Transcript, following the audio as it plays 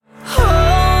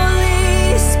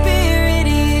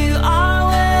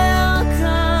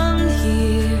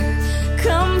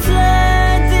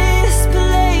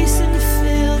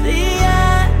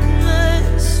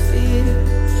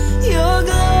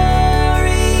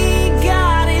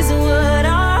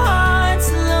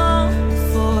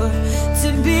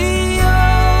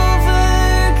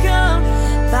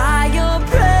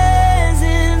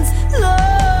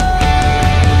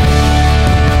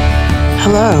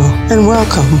and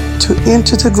welcome to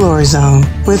Into the Glory Zone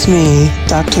with me,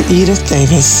 Dr. Edith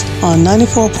Davis, on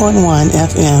 94.1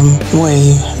 FM,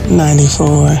 Wave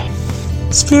 94.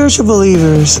 Spiritual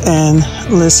believers and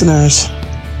listeners,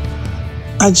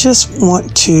 I just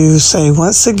want to say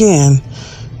once again,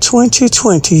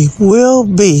 2020 will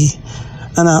be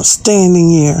an outstanding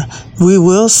year. We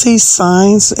will see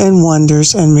signs and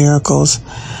wonders and miracles,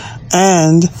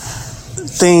 and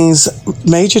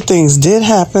major things did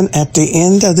happen at the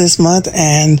end of this month,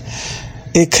 and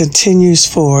it continues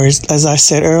forward. As I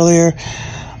said earlier,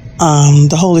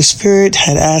 the Holy Spirit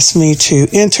had asked me to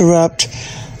interrupt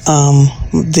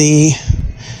the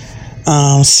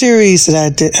series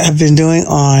that I've been doing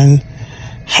on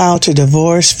how to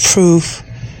divorce-proof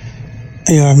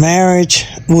your marriage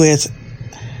with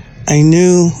a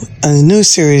new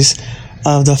series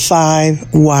of the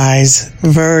 5 wise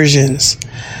virgins.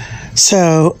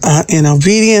 So, in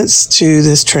obedience to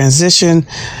this transition,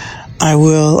 I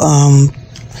will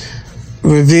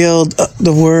reveal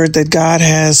the word that God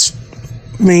has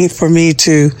for me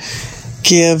to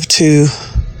give to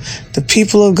the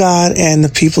people of God and the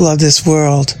people of this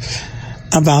world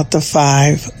about the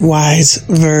 5 wise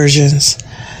virgins.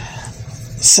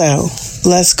 So,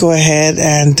 let's go ahead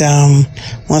and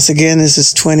once again, this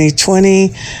is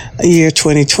 2020, year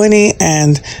 2020,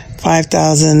 and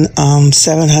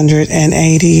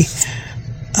 5,780,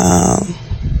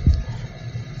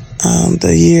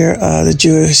 the year of the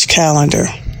Jewish calendar.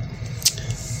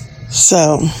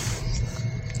 So,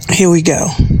 here we go.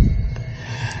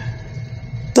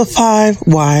 The 5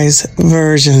 wise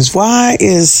virgins. Why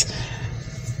is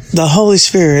the Holy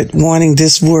Spirit wanting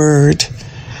this word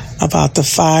about the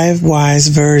 5 wise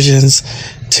virgins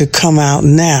to come out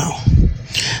now?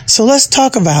 So let's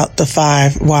talk about the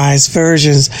 5 wise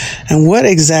virgins and what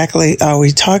exactly are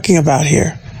we talking about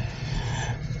here?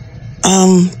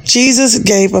 Jesus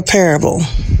gave a parable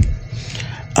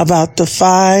about the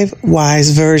 5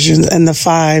 wise virgins and the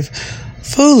 5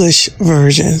 foolish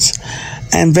virgins.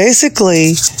 And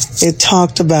basically, it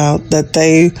talked about that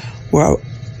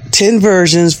 10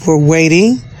 virgins were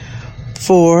waiting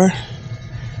for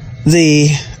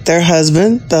their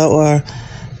husband, or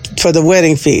for the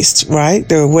wedding feast, right?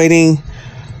 They were waiting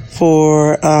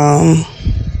for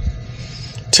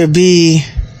to be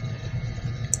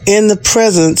in the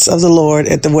presence of the Lord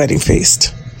at the wedding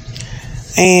feast.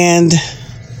 And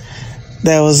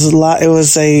there was a lot. It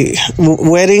was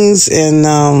weddings and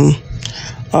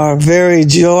are very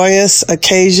joyous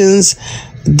occasions,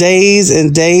 days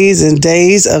and days and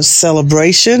days of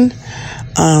celebration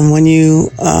when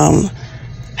you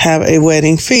have a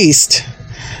wedding feast.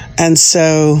 And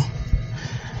so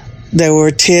there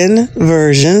were 10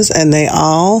 virgins, and they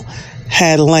all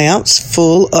had lamps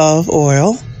full of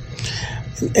oil.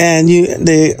 And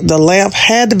the lamp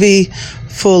had to be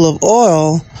full of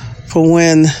oil for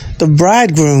when the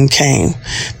bridegroom came,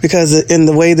 because in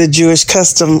the way the Jewish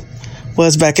custom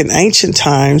was back in ancient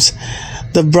times,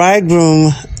 the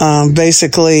bridegroom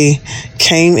basically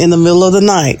came in the middle of the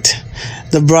night.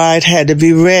 The bride had to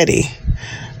be ready,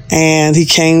 and he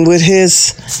came with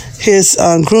his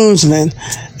groomsmen,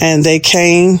 and they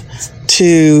came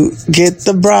to get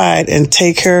the bride and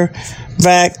take her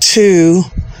back to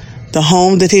the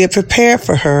home that he had prepared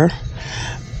for her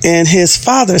in his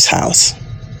father's house.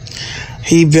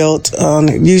 He built,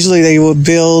 usually they would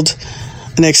build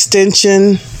an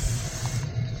extension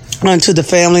onto the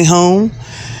family home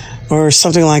or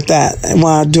something like that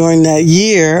while during that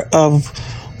year of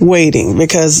waiting,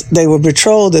 because they were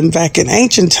betrothed. And back in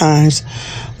ancient times,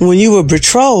 when you were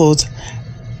betrothed,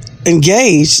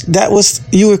 engaged,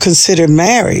 you were considered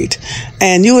married,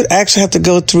 and you would actually have to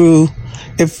go through,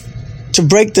 to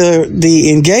break the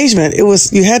engagement,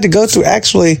 you had to go through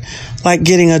actually like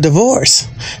getting a divorce,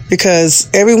 because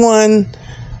everyone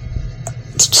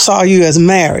saw you as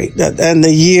married, and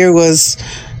the year was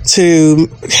to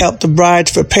help the bride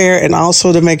to prepare, and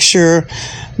also to make sure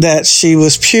that she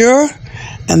was pure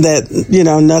and that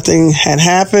nothing had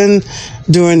happened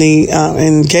during the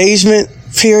engagement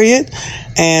period.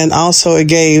 And also it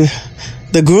gave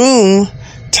the groom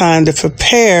time to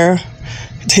prepare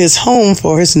his home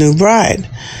for his new bride.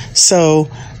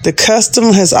 So the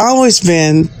custom has always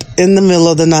been in the middle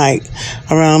of the night,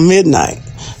 around midnight.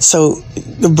 So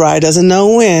the bride doesn't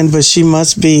know when, but she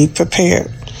must be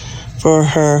prepared for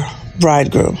her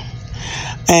bridegroom.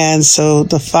 And so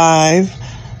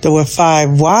there were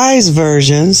 5 wise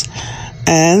virgins,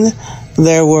 and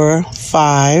there were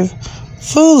 5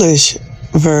 foolish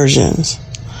virgins,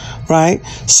 right?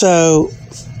 So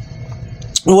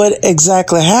what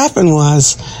exactly happened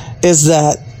is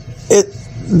that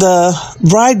the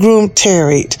bridegroom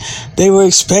tarried. They were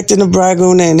expecting the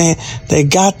bridegroom, and they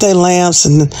got their lamps,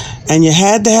 and you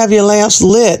had to have your lamps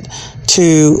lit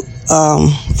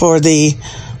for the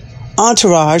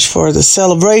entourage for the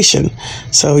celebration.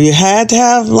 So you had to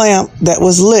have lamp that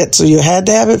was lit. So you had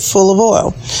to have it full of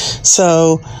oil.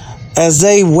 So as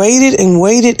they waited and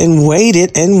waited and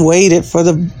waited and waited for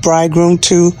the bridegroom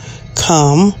to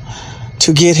come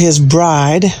to get his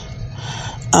bride,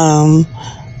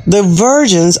 the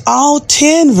virgins, all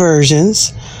 10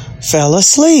 virgins, fell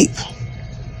asleep.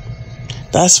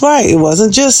 That's right. It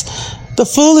wasn't just the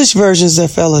foolish virgins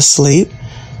that fell asleep,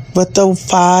 but the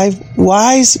 5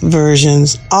 wise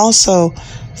virgins also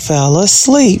fell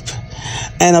asleep.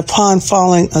 And upon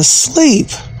falling asleep,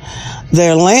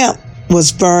 their lamp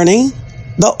was burning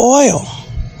the oil.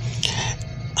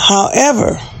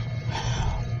 However,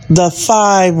 the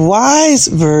 5 wise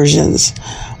virgins,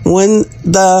 when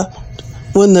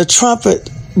the trumpet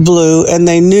blew and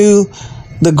they knew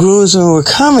the groomsmen were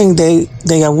coming, they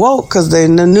awoke because they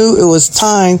knew it was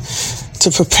time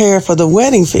to prepare for the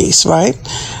wedding feast, right?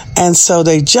 And so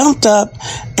they jumped up,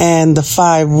 and the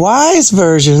 5 wise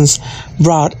virgins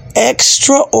brought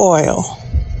extra oil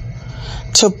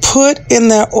to put in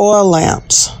their oil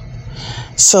lamps.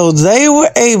 So they were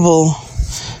able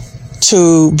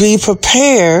to be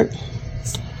prepared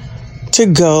to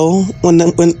go when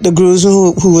the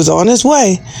groomsman who was on his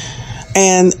way,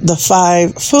 and the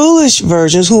 5 foolish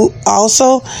virgins who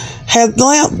also had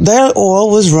lamp, their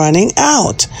oil was running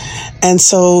out. And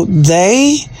so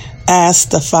they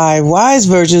asked the 5 wise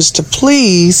virgins to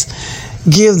please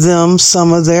give them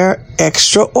some of their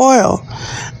extra oil.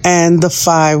 And the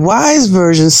 5 wise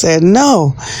virgins said,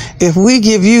 no, if we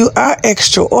give you our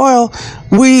extra oil,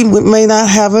 we may not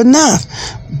have enough.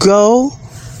 Go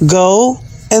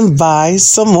and buy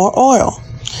some more oil.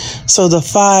 So the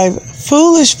 5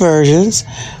 foolish virgins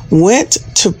went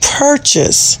to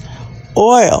purchase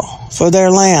oil for their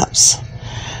lamps.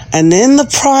 And in the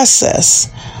process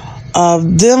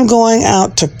of them going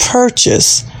out to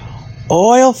purchase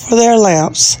oil for their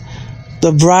lamps,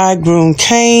 the bridegroom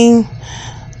came,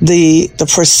 the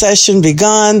procession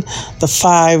begun, the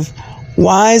 5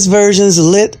 wise virgins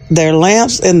lit their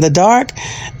lamps in the dark,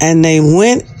 and they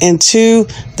went into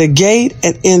the gate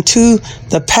and into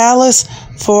the palace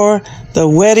for the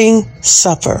wedding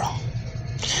supper.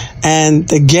 And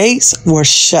the gates were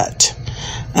shut.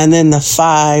 And then the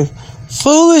 5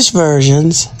 foolish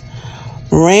virgins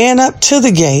ran up to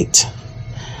the gate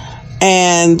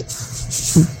and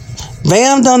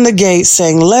bammed on the gate,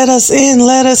 saying, let us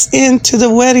in to the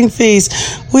wedding feast.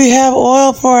 We have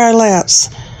oil for our lamps.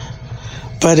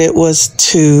 But it was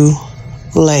too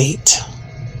late.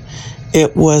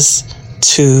 It was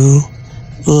too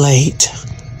late.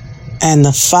 And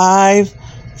the 5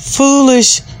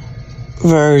 foolish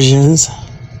virgins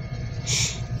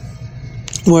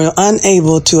were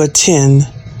unable to attend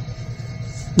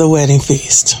the wedding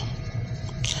feast.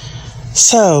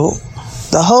 So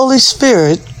the Holy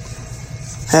Spirit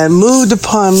had moved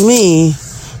upon me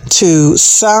to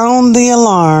sound the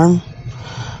alarm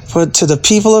to the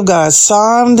people of God,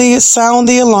 sound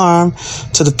the alarm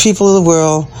to the people of the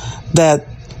world that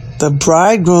the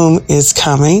bridegroom is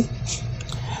coming,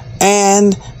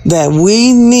 and that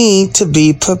we need to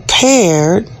be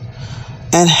prepared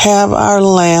and have our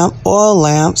oil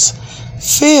lamps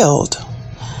filled.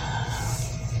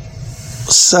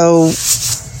 So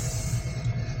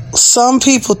some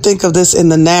people think of this in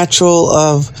the natural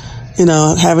of,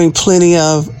 having plenty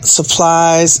of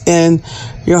supplies in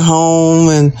your home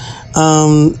and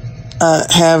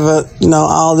have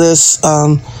all this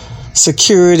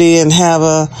security and have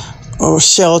a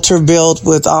shelter built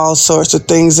with all sorts of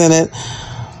things in it.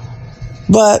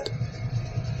 But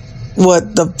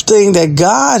what the thing that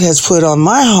God has put on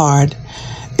my heart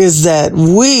is that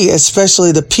we,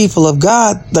 especially the people of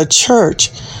God, the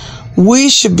church, we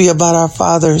should be about our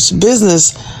Father's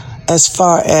business as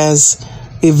far as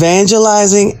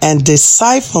evangelizing and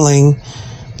discipling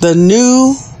the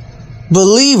new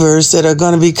believers that are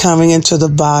going to be coming into the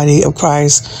body of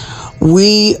Christ.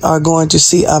 We are going to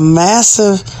see a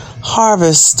massive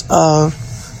harvest of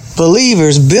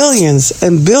believers. Billions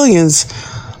and billions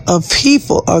of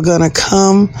people are going to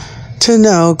come to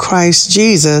know Christ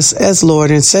Jesus as Lord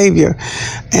and Savior.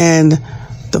 And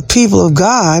the people of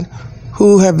God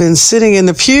who have been sitting in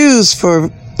the pews for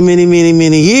many, many,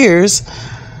 many years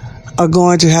are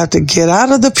going to have to get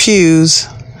out of the pews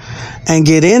and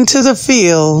get into the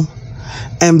field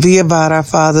and be about our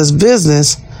Father's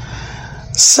business.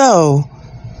 So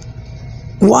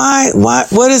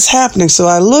what is happening? So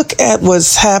I look at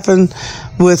what's happened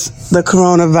with the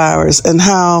coronavirus and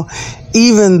how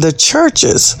even the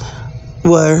churches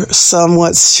were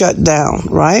somewhat shut down,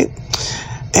 right?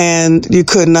 And you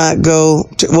could not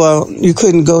you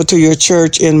couldn't go to your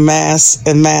church in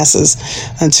masses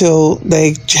until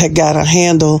they had got a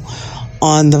handle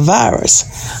on the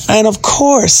virus. And of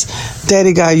course,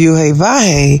 Daddy Gayuhe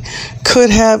Vahe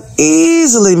could have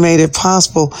easily made it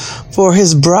possible for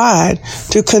his bride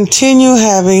to continue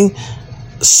having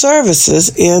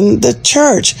services in the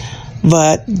church.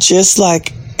 But just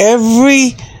like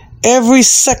every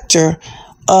sector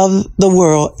of the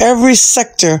world, every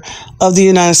sector of the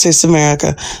United States of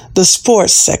America, the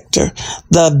sports sector,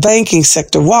 the banking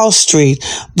sector, Wall Street,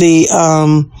 the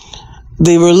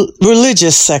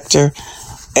religious sector,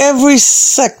 every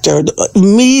sector,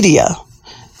 media.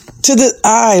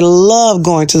 I love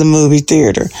going to the movie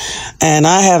theater, and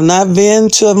I have not been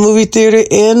to a movie theater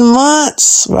in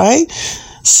months, right?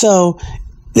 So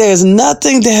there's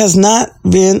nothing that has not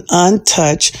been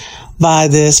untouched by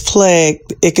this plague,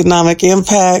 economic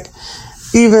impact.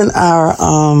 Even our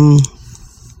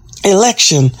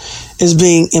election is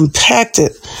being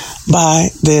impacted by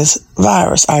this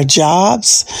virus. Our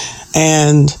jobs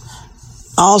and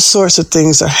all sorts of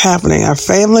things are happening. Our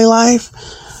family life.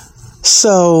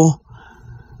 So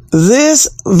this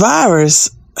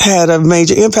virus had a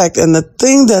major impact. And the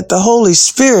thing that the Holy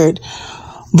Spirit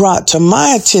brought to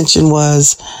my attention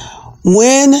was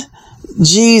when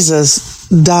Jesus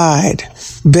died,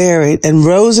 buried, and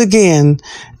rose again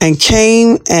and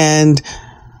came and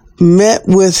met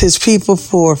with his people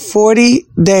for 40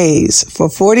 days. For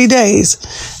 40 days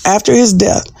after his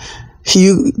death,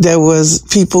 there was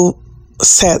people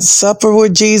had supper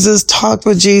with Jesus, talked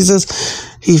with Jesus.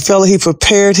 He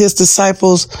prepared his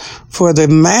disciples for the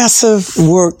massive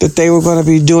work that they were going to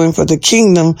be doing for the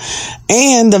kingdom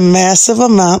and the massive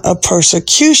amount of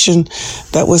persecution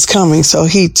that was coming. So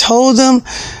he told them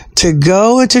to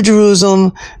go into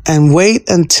Jerusalem and wait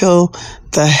until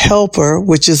the Helper,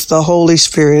 which is the Holy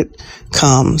Spirit,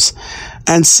 comes.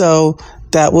 And so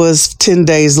that was 10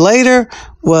 days later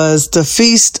was the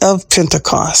Feast of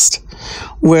Pentecost,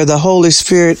 where the Holy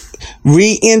Spirit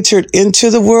re-entered into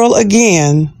the world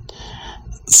again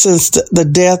since the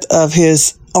death of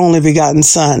his only begotten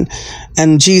Son.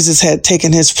 And Jesus had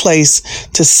taken his place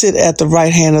to sit at the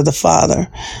right hand of the Father,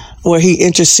 where he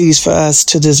intercedes for us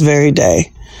to this very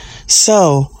day.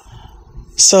 So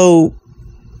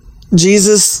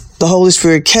Jesus, the Holy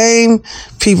Spirit came,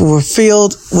 people were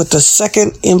filled with the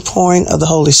second inpouring of the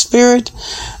Holy Spirit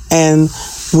and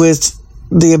with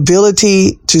the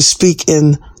ability to speak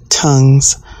in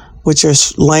tongues, which are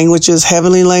languages,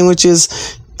 heavenly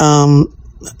languages,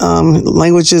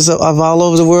 languages of all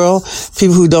over the world.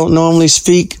 People who don't normally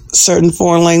speak certain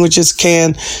foreign languages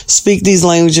can speak these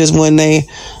languages when they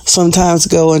sometimes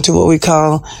go into what we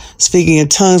call speaking in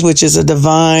tongues, which is a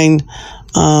divine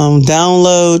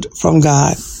download from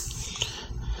God.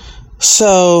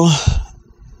 So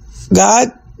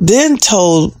God then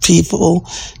told people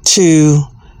to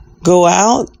go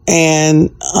out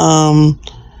and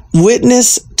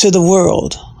witness to the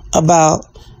world about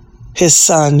his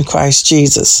Son, Christ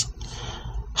Jesus.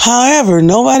 However,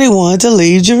 nobody wanted to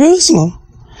leave Jerusalem.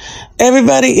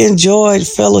 Everybody enjoyed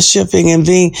fellowshipping and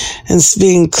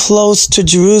being close to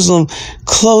Jerusalem,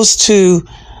 close to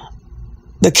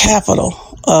the capital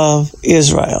of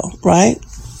Israel, right?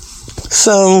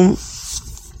 So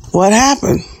what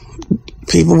happened?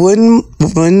 People wouldn't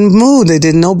move. They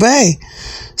didn't obey.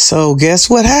 So guess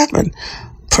what happened?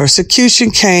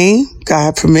 Persecution came.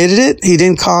 God permitted it. He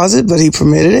didn't cause it, but he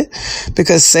permitted it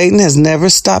because Satan has never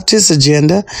stopped his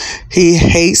agenda. He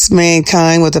hates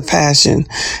mankind with a passion,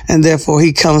 and therefore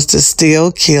he comes to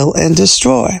steal, kill, and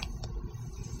destroy.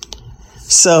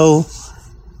 So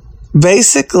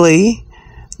basically,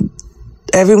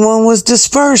 everyone was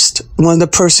dispersed when the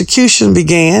persecution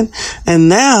began, and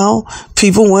now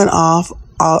people went off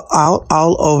out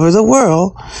all over the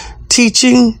world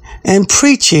teaching and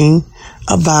preaching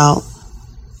about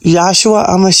Yahshua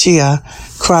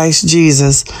HaMashiach, Christ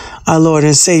Jesus, our Lord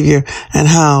and Savior, and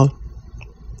how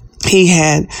he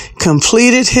had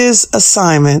completed his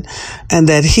assignment and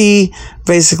that he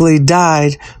basically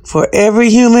died for every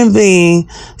human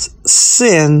being's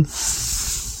sin.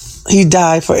 He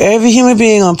died for every human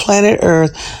being on planet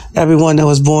Earth, everyone that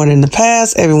was born in the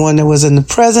past, everyone that was in the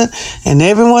present, and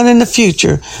everyone in the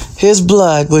future. His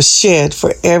blood was shed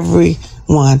for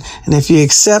everyone. And if you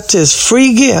accept his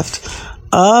free gift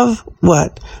of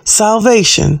what?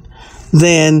 Salvation,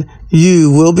 then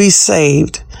you will be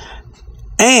saved.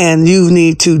 And you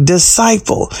need to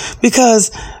disciple, because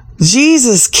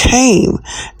Jesus came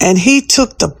and he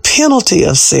took the penalty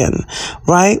of sin,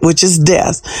 right? Which is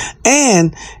death.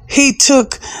 And he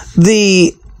took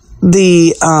the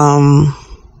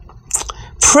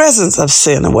presence of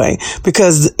sin away,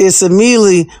 because it's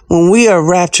immediately, when we are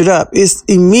raptured up, it's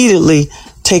immediately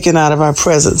taken out of our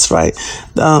presence, right?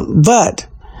 But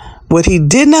what he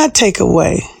did not take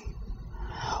away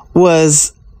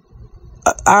was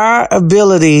our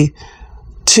ability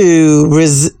to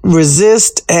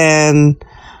resist and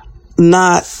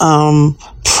not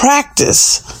practice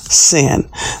sin.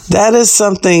 That is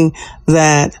something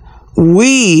that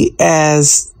we,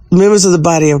 as members of the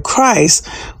body of Christ,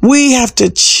 we have to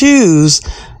choose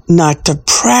not to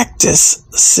practice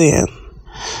sin.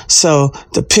 So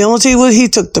the penalty, he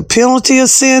took the penalty of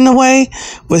sin away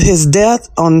with his death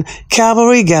on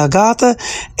Calvary, Golgotha,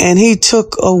 and he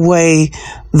took away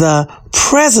the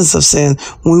presence of sin.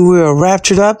 When we were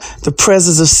raptured up, the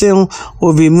presence of sin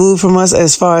will be moved from us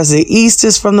as far as the east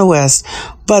is from the west.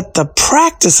 But the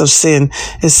practice of sin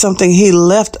is something he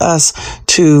left us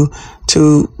to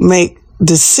make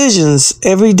decisions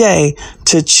every day,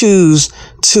 to choose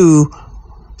to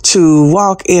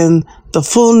walk in the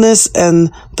fullness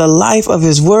and the life of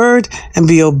his word and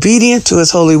be obedient to his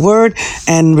holy word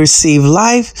and receive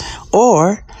life,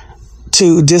 or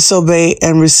to disobey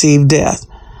and receive death,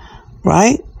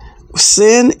 right?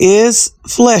 Sin is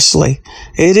fleshly.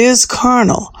 It is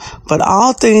carnal, but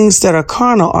all things that are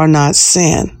carnal are not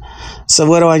sin. So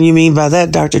what do you mean by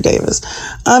that, Dr. Davis?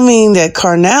 I mean that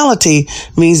carnality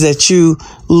means that you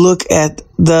look at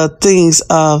the things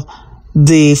of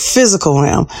the physical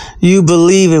realm. You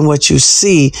believe in what you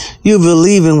see. You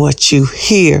believe in what you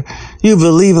hear. You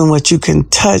believe in what you can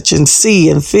touch and see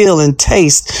and feel and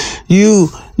taste. You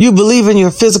believe in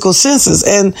your physical senses,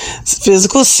 and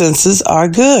physical senses are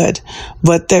good,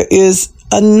 but there is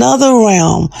another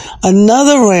realm,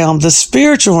 the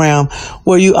spiritual realm,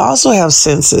 where you also have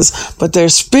senses, but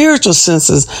there's spiritual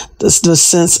senses, the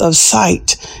sense of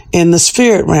sight in the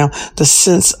spirit realm, the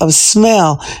sense of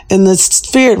smell in the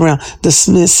spirit realm, the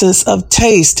sense of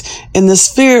taste in the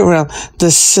spirit realm, the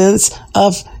sense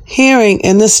of hearing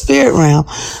in the spirit realm.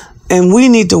 And we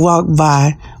need to walk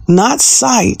by not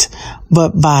sight,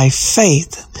 but by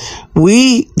faith.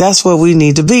 That's where we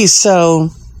need to be. So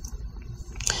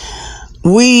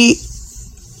we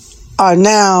are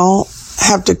now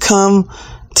have to come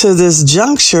to this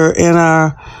juncture in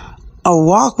our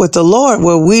walk with the Lord,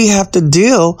 where we have to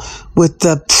deal with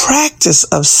the practice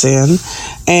of sin,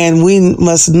 and we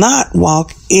must not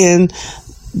walk in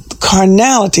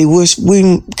carnality, which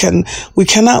we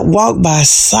cannot walk by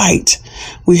sight.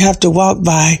 We have to walk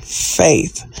by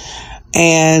faith.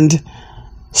 And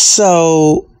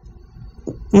so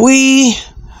we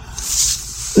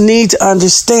need to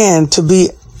understand, to be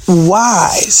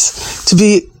wise, to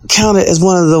be counted as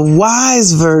one of the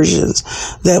wise versions,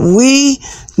 that we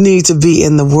need to be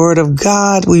in the Word of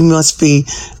God. We must be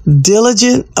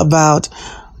diligent about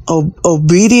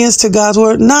obedience to God's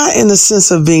Word, not in the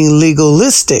sense of being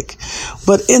legalistic,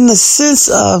 but in the sense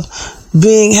of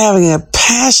having a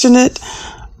passionate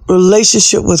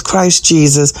relationship with Christ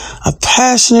Jesus, a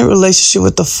passionate relationship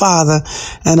with the Father,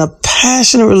 and a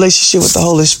passionate relationship with the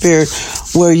Holy Spirit,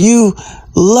 where you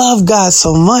love God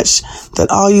so much that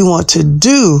all you want to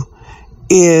do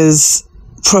is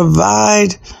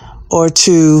provide or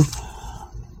to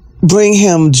bring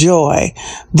him joy,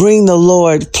 bring the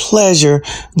Lord pleasure,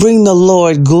 bring the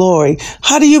Lord glory.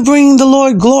 How do you bring the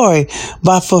Lord glory?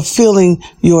 By fulfilling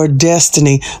your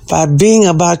destiny, by being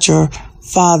about your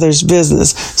Father's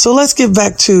business. So let's get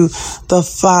back to the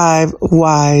 5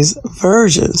 wise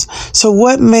virgins. So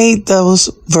what made those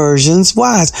virgins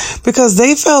wise? Because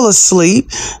they fell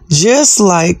asleep just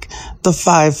like the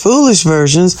 5 foolish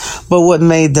virgins, but what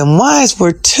made them wise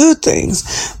were 2 things.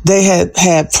 They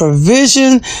had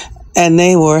provision, and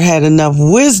they had enough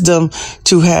wisdom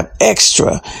to have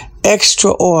extra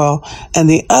oil. And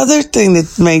the other thing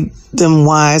that made them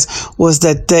wise was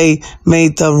that they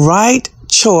made the right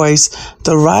choice,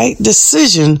 the right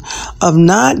decision of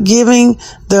not giving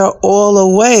their oil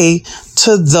away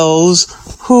to those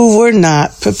who were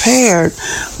not prepared.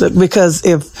 Because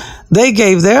if they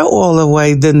gave their oil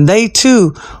away, then they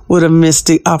too would have missed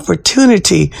the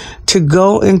opportunity to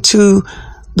go into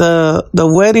the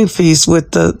wedding feast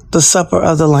with the supper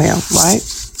of the Lamb, right?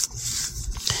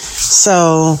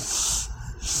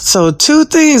 So 2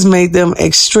 things made them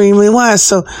extremely wise.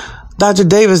 So Dr.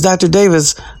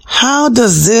 Davis, how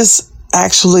does this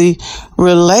actually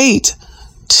relate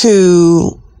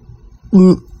to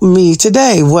me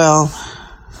today? Well,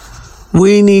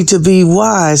 we need to be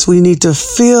wise. We need to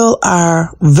fill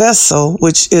our vessel,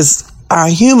 which is our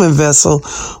human vessel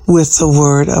with the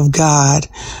word of God.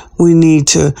 We need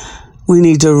to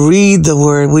read the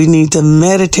word. We need to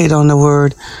meditate on the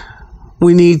word.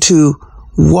 We need to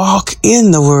walk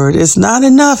in the word. It's not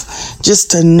enough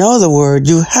just to know the word.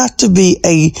 You have to be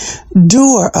a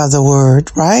doer of the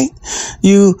word, right?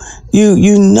 You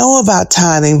know about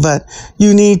tithing, but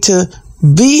you need to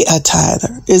be a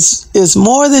tither. It's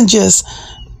more than just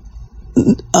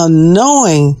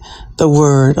knowing the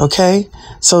word, okay?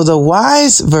 So the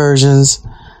wise virgins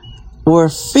were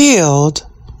filled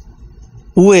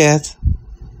with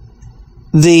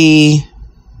the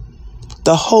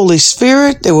Holy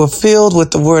Spirit. They were filled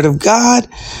with the Word of God,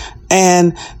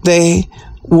 and they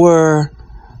were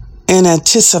in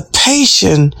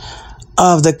anticipation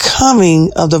of the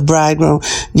coming of the bridegroom.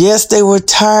 Yes, they were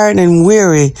tired and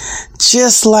weary,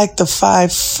 just like the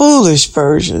 5 foolish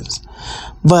virgins,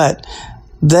 but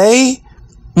they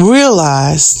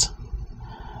realized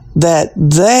that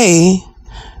they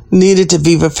needed to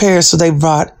be prepared, so they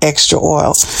brought extra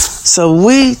oil. So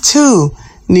we too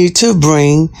need to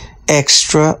bring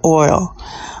extra oil.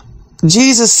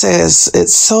 Jesus says it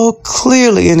so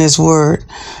clearly in his word,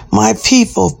 my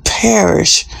people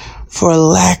perish for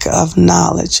lack of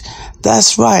knowledge.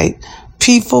 That's right.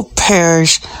 People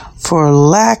perish for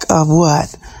lack of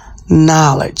what?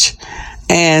 Knowledge.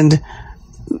 And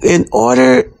in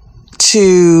order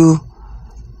to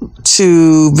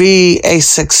be a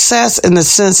success, in the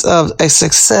sense of a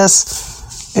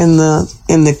success in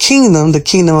the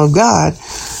kingdom of God,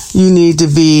 you need to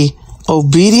be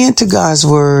obedient to God's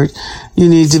word. You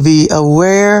need to be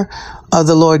aware of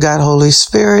the Lord God, Holy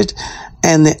Spirit,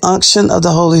 and the unction of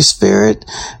the Holy Spirit.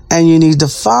 And you need to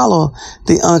follow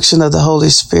the unction of the Holy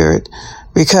Spirit,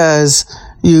 because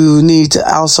you need to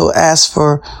also ask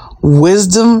for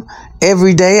wisdom.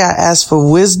 Every day I ask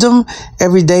for wisdom.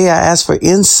 Every day I ask for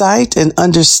insight and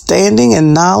understanding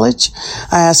and knowledge.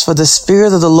 I ask for the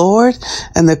Spirit of the Lord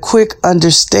and the quick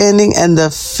understanding and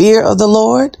the fear of the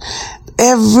Lord.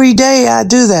 Every day I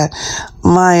do that.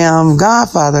 My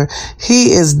godfather,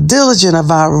 he is diligent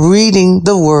about reading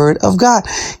the Word of God.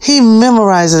 He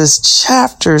memorizes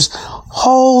chapters,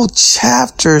 whole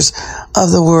chapters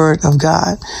of the Word of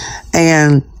God.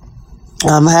 And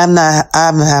I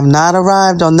have not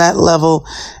arrived on that level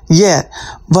yet,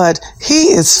 but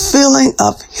he is filling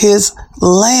up his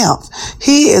lamp.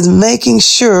 He is making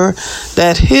sure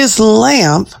that his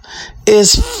lamp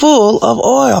is full of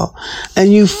oil,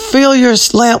 and you fill your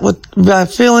lamp by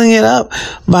filling it up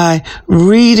by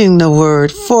reading the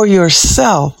word for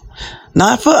yourself.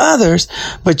 Not for others,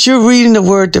 but you're reading the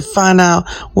word to find out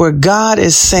where God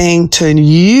is saying to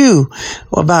you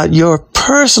about your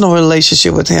personal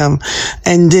relationship with him.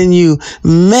 And then you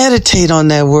meditate on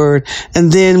that word. And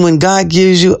then when God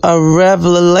gives you a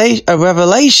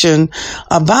revelation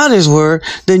about his word,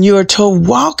 then you are to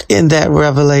walk in that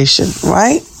revelation,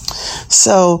 right?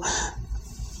 So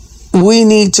we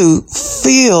need to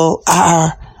fill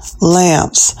our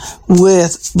lamps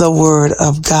with the word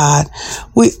of God.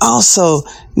 We also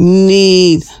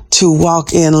need to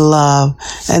walk in love.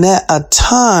 And at a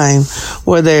time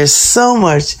where there's so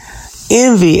much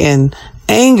envy and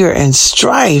anger and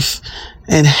strife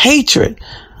and hatred,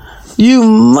 you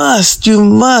must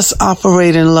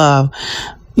operate in love.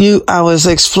 I was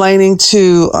explaining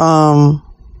to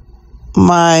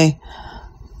my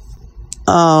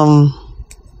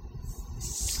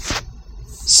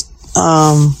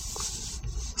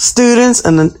students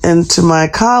and to my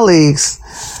colleagues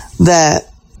that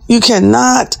you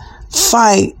cannot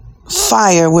fight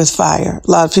fire with fire.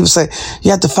 A lot of people say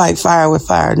you have to fight fire with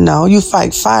fire. No, you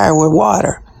fight fire with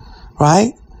water,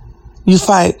 right? You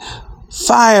fight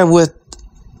fire with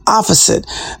opposite.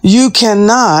 You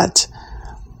cannot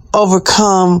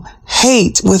overcome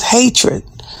hate with hatred.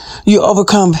 You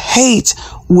overcome hate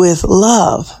with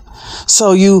love.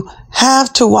 So you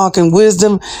have to walk in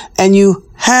wisdom, and you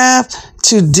have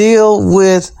to deal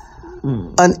with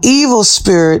an evil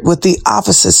spirit with the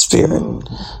opposite spirit.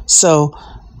 So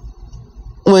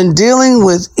when dealing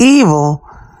with evil,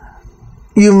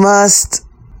 you must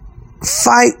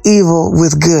fight evil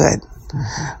with good.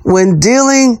 When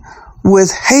dealing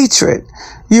with hatred,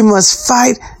 you must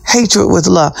fight hatred with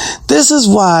love. This is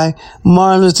why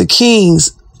Martin Luther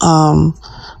King's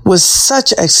was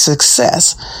such a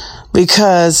success,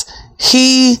 because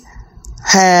he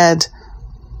had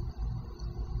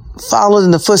followed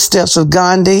in the footsteps of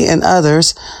Gandhi and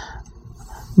others,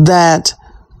 that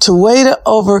the way to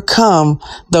overcome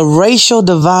the racial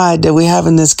divide that we have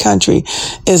in this country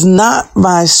is not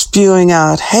by spewing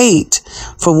out hate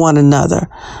for one another,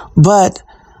 but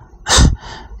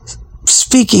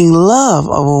speaking love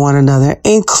over one another,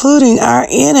 including our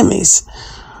enemies.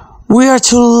 We are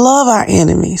to love our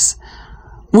enemies.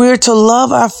 We are to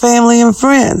love our family and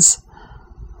friends.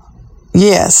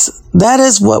 Yes, that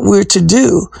is what we're to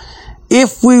do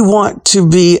if we want to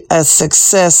be a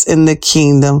success in the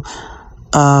kingdom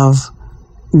of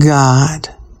God.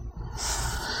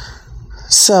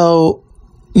 So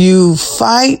you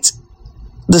fight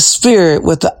the spirit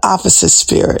with the opposite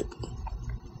spirit.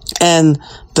 And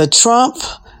the trump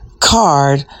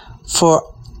card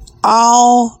for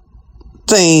all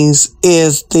things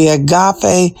is the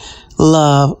agape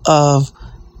love of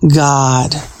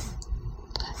God.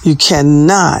 You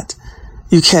cannot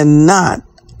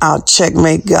out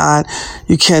checkmate God.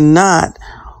 You cannot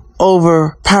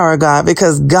overpower God,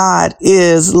 because God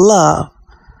is love,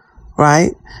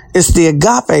 right? It's the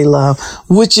agape love,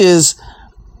 which is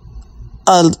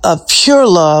a pure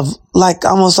love, like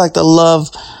almost like the love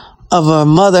of a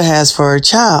mother has for her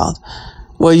child,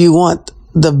 where you want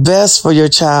the best for your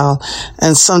child.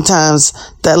 And sometimes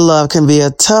that love can be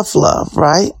a tough love,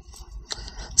 right?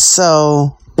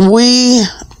 So we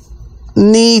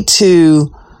need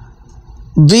to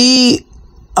be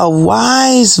a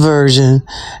wise version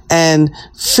and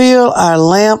fill our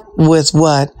lamp with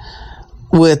what?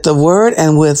 With the word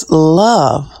and with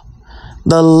love.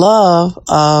 The love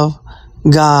of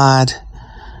God.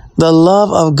 The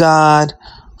love of God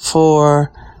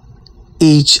for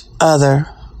each other.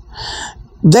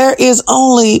 There is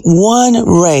only one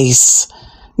race.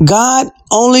 God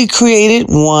only created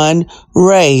one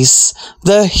race,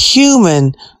 the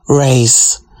human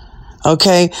race.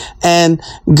 Okay? And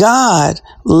God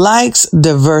likes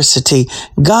diversity.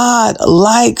 God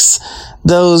likes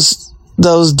those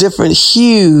different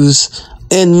hues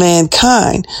in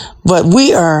mankind. But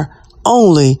we are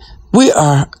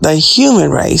the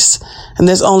human race. And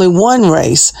there's only one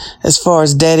race as far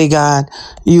as Daddy God,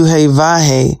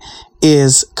 Yuhei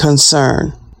is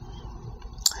concerned.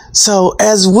 So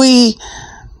as we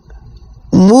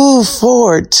move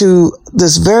forward to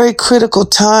this very critical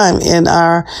time in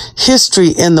our history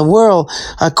in the world,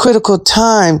 a critical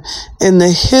time in the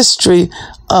history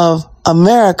of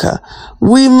America,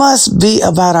 we must be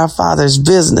about our Father's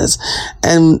business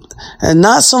and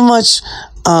not so much,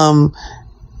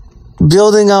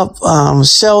 building up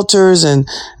shelters and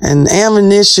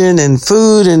ammunition and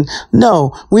food. And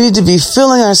no, we need to be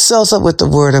filling ourselves up with the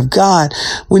Word of God.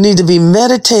 We need to be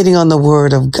meditating on the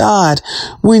Word of God.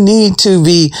 We need to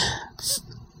be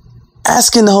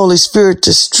asking the Holy Spirit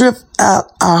to strip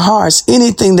out our hearts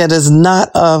anything that is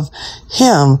not of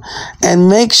Him, and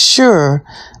make sure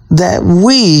that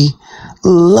we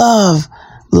love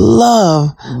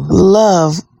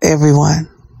everyone.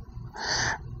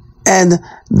 And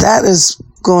that is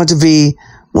going to be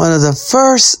one of the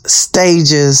first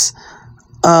stages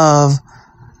of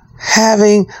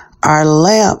having our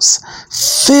lamps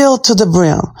filled to the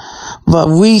brim. But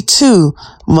we too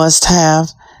must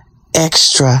have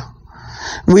extra.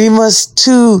 We must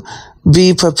too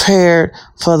be prepared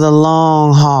for the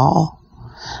long haul.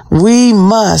 We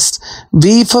must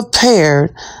be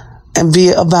prepared and be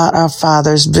about our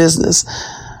Father's business.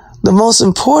 The most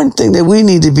important thing that we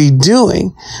need to be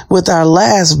doing with our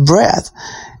last breath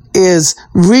is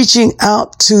reaching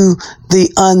out to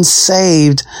the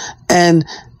unsaved and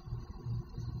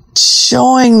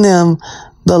showing them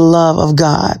the love of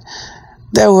God.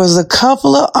 There was a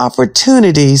couple of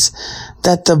opportunities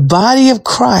that the body of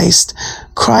Christ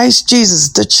Jesus,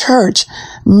 the church,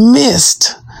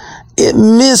 missed. It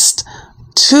missed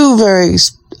two very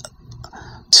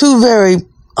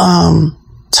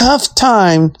tough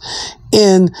time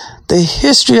in the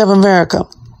history of America,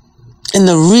 in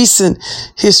the recent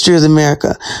history of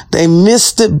America. They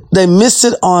missed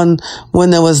it on when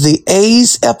there was the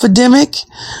AIDS epidemic,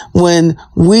 when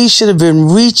we should have been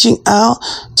reaching out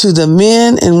to the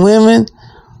men and women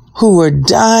who were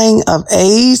dying of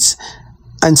AIDS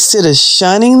instead of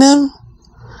shunning them.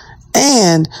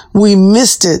 And we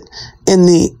missed it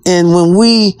when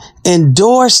we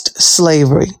endorsed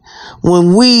slavery,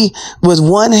 when we, with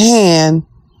one hand,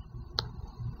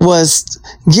 was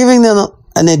giving them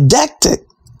an didactic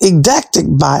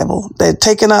Bible. They'd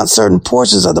taken out certain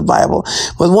portions of the Bible.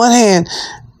 With one hand,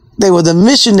 they were the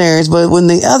missionaries, but with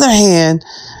the other hand,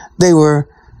 they were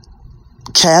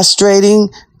castrating,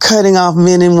 cutting off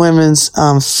men and women's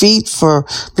feet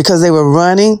because they were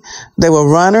running. They were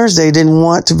runners. They didn't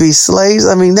want to be slaves.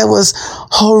 I mean, there was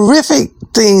horrific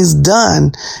things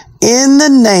done in the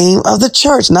name of the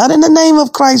church, not in the name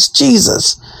of Christ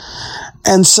Jesus.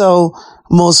 And so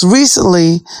most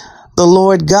recently, the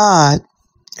Lord God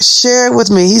shared with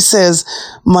me, He says,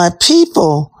 my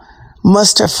people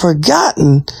must have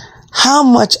forgotten how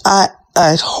much I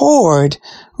abhorred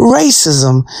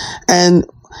racism. And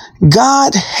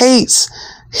God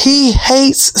He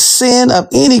hates sin of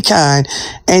any kind,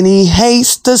 and he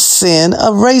hates the sin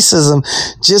of racism,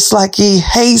 just like he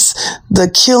hates the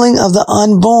killing of the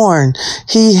unborn.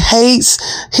 He hates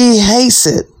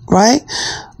it, right?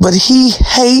 But he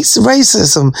hates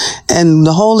racism. And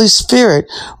the Holy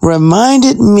Spirit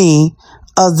reminded me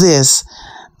of this.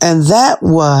 And that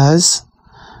was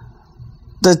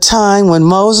the time when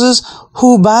Moses,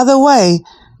 who, by the way,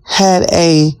 had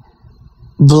a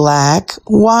black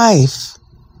wife,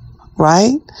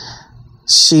 right?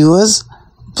 She was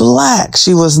black.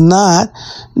 She was not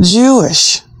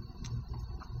Jewish.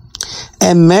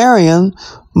 And Miriam,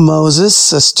 Moses'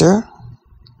 sister,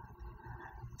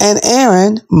 and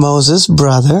Aaron, Moses'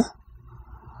 brother,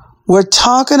 were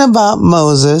talking about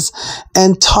Moses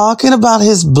and talking about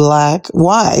his black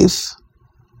wife.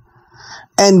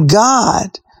 And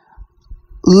God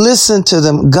listened to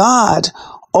them. God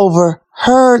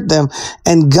overheard them.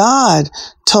 And God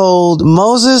told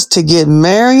Moses to get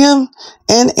Miriam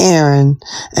and Aaron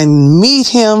and meet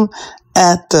him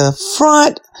at the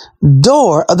front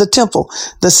door of the temple.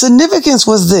 The significance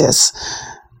was this.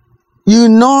 You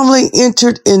normally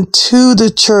entered into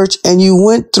the church and you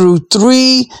went through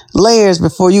 3 layers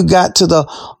before you got to the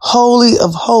Holy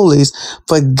of Holies.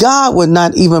 But God would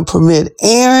not even permit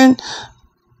Aaron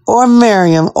or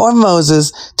Miriam or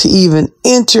Moses to even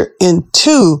enter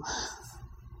into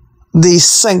the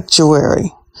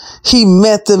sanctuary. He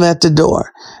met them at the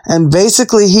door. And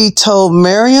basically he told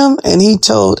Miriam and he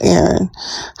told Aaron,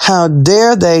 how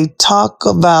dare they talk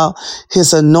about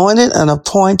his anointed and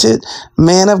appointed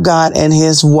man of God and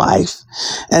his wife.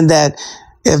 And that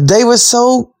if they were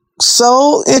so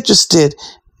interested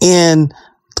in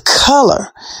color,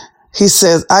 he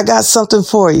says, I got something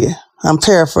for you. I'm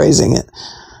paraphrasing it.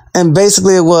 And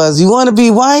basically it was, you want to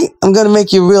be white? I'm going to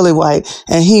make you really white.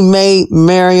 And he made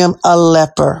Miriam a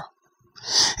leper.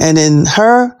 And in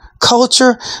her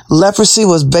culture, leprosy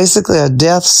was basically a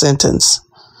death sentence.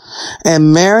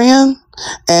 And Miriam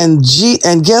and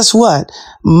guess what?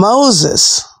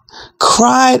 Moses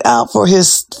cried out for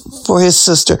his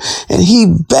sister, and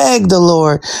he begged the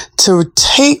Lord to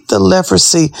take the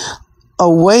leprosy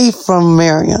away from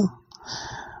Miriam.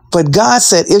 But God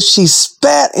said if she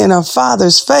spat in her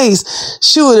father's face,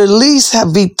 she would at least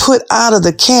be put out of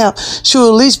the camp. She would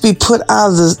at least be put out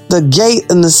of the gate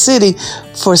in the city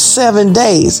for 7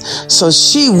 days. So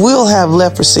she will have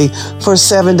leprosy for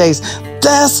 7 days.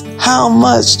 That's how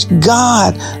much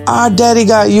God, our daddy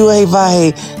God,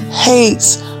 Yahweh,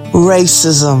 hates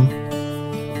racism.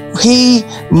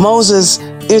 Moses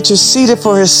interceded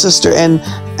for his sister, and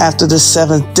after the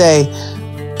 7th day,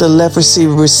 the leprosy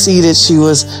receded.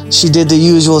 She did the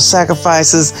usual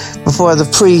sacrifices before the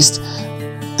priest,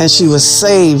 and she was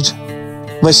saved.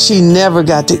 But she never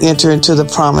got to enter into the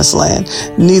promised land.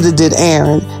 Neither did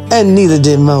Aaron, and neither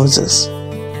did Moses.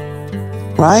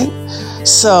 Right?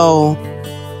 So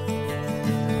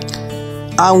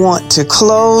I want to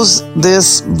close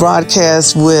this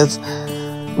broadcast with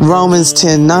Romans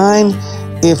 10:9.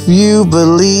 If you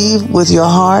believe with your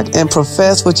heart and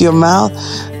profess with your mouth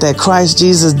that Christ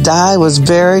Jesus died, was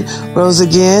buried, rose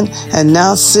again, and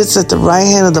now sits at the right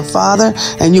hand of the Father,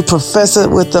 and you profess it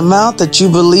with the mouth that you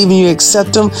believe and you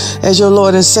accept him as your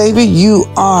Lord and Savior, you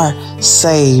are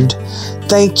saved.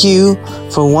 Thank you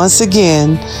for once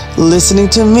again listening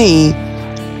to me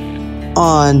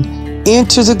on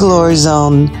Enter the Glory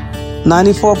Zone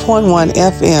 94.1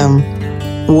 FM,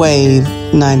 Wave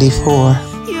 94.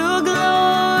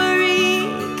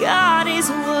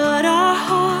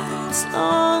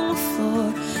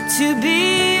 To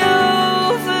be